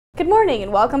Good morning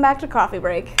and welcome back to Coffee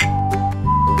Break.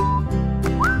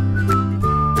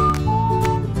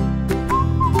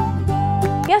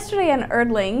 Yesterday on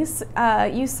Earthlings,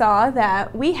 you saw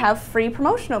that we have free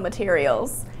promotional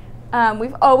materials.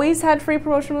 We've always had free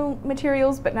promotional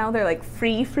materials, but now they're like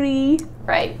free.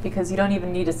 Right, because you don't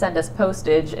even need to send us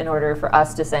postage in order for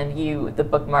us to send you the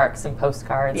bookmarks and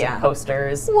postcards and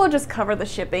posters. We'll just cover the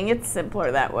shipping. It's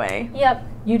simpler that way. Yep.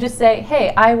 You just say,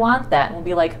 hey, I want that. And we'll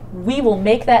be like, we will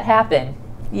make that happen.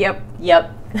 Yep.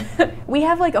 We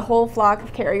have like a whole flock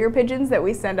of carrier pigeons that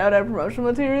we send out our promotional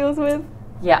materials with.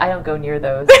 Yeah, I don't go near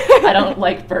those. I don't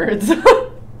like birds.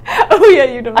 Oh yeah,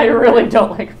 you don't. I really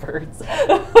don't like birds.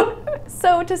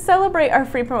 So to celebrate our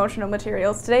free promotional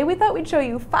materials today, we thought we'd show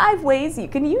you 5 ways you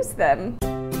can use them.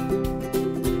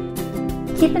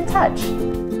 Keep in touch.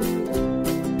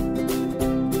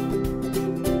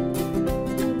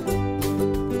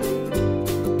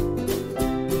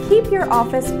 Keep your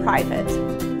office private.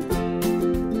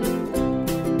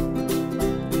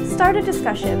 Start a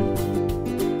discussion.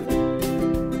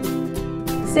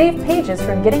 Save pages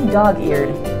from getting dog-eared.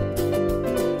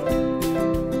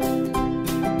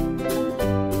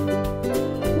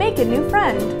 Make a new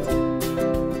friend.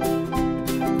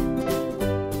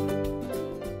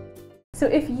 So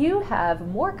if you have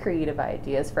more creative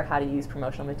ideas for how to use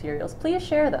promotional materials, please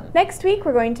share them. Next week,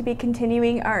 we're going to be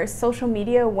continuing our Social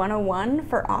Media 101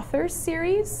 for Authors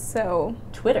series, so...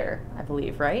 Twitter, I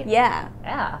believe, right?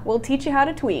 Yeah. We'll teach you how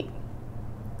to tweet.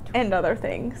 And other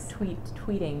things.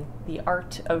 Tweeting. The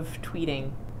art of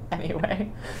tweeting.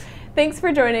 Anyway. Thanks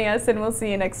for joining us, and we'll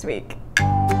see you next week.